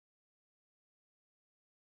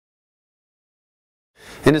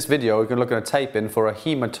In this video we're going to look at a taping for a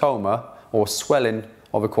haematoma or swelling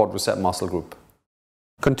of a quadricep muscle group.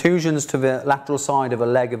 Contusions to the lateral side of a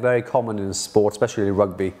leg are very common in sport, especially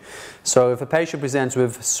rugby. So if a patient presents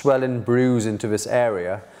with swelling, bruising to this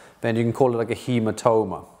area, then you can call it like a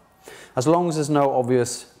haematoma. As long as there's no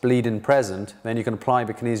obvious bleeding present, then you can apply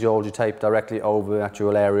the kinesiology tape directly over the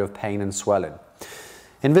actual area of pain and swelling.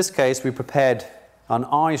 In this case we prepared an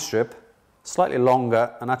eye strip, slightly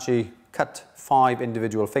longer, and actually cut 5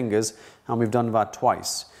 individual fingers, and we've done that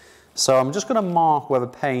twice. So I'm just going to mark where the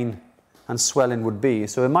pain and swelling would be.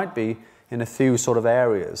 So it might be in a few sort of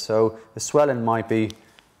areas. So the swelling might be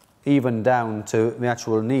even down to the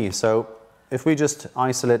actual knee. So if we just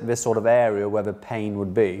isolate this sort of area where the pain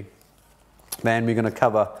would be, then we're going to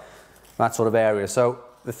cover that sort of area. So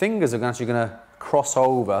the fingers are actually going to cross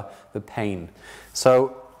over the pain.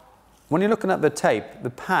 So when you're looking at the tape, the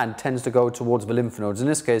pad tends to go towards the lymph nodes. In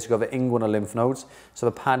this case, you've got the inguinal lymph nodes, so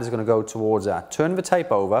the pad is going to go towards that. Turn the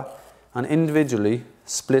tape over and individually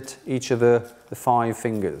split each of the 5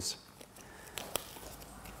 fingers.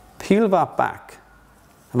 Peel that back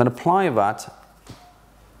and then apply that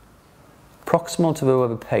proximal to where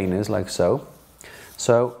the pain is, like so.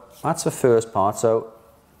 So that's the first part. So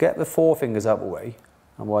get the 4 fingers out of the way,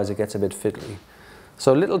 otherwise it gets a bit fiddly.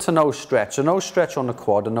 So little to no stretch. So no stretch on the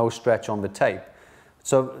quad and no stretch on the tape.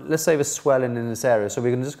 So let's say there's swelling in this area. So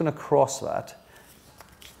we're just going to cross that.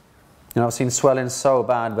 You know, I've seen swelling so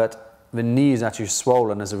bad that the knee is actually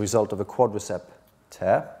swollen as a result of a quadricep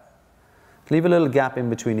tear. Leave a little gap in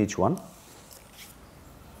between each one.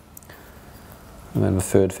 And then the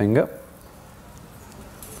 3rd finger.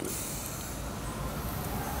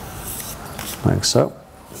 Like so.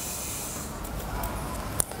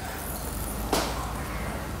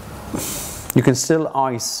 You can still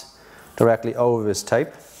ice directly over this tape,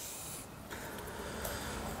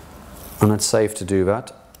 and it's safe to do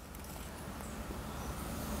that.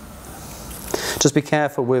 Just be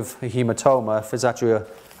careful with a haematoma. If it's actually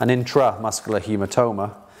an intramuscular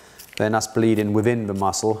haematoma, then that's bleeding within the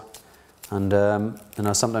muscle, and you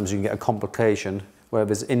know, sometimes you can get a complication where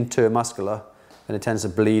if it's intermuscular, then it tends to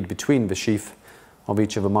bleed between the sheath of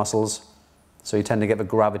each of the muscles, so you tend to get the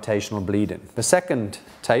gravitational bleeding. The second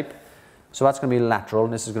tape, so that's going to be lateral,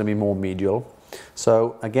 and this is going to be more medial.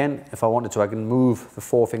 So again, if I wanted to, I can move the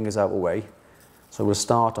 4 fingers out of the way. So we'll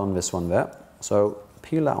start on this one there. So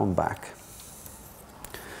peel that one back.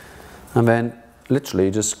 And then literally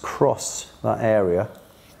just cross that area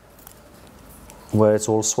where it's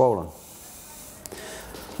all swollen.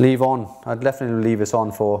 Leave on, I'd definitely leave this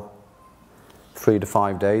on for 3 to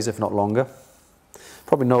 5 days, if not longer.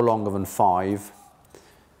 Probably no longer than 5.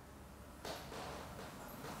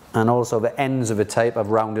 And also the ends of the tape I've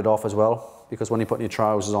rounded off as well, because when you're putting your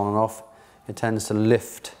trousers on and off, it tends to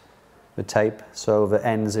lift the tape. So the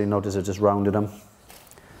ends, you notice, I just rounded them.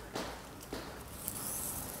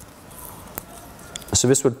 So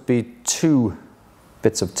this would be 2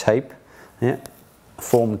 bits of tape, yeah,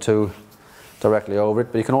 formed to directly over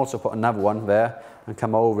it. But you can also put another one there and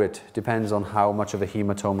come over it. Depends on how much of a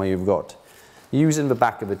haematoma you've got. Using the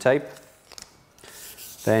back of the tape,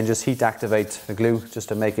 then just heat activate the glue, just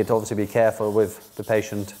to make it, obviously be careful with the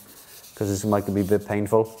patient because this might be a bit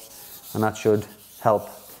painful, and that should help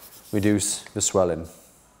reduce the swelling.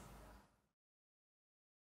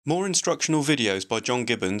 More instructional videos by John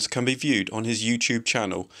Gibbons can be viewed on his YouTube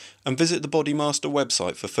channel, and visit the Bodymaster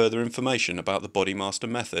website for further information about the Bodymaster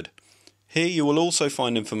method. Here you will also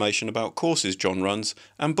find information about courses John runs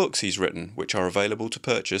and books he's written, which are available to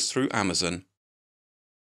purchase through Amazon.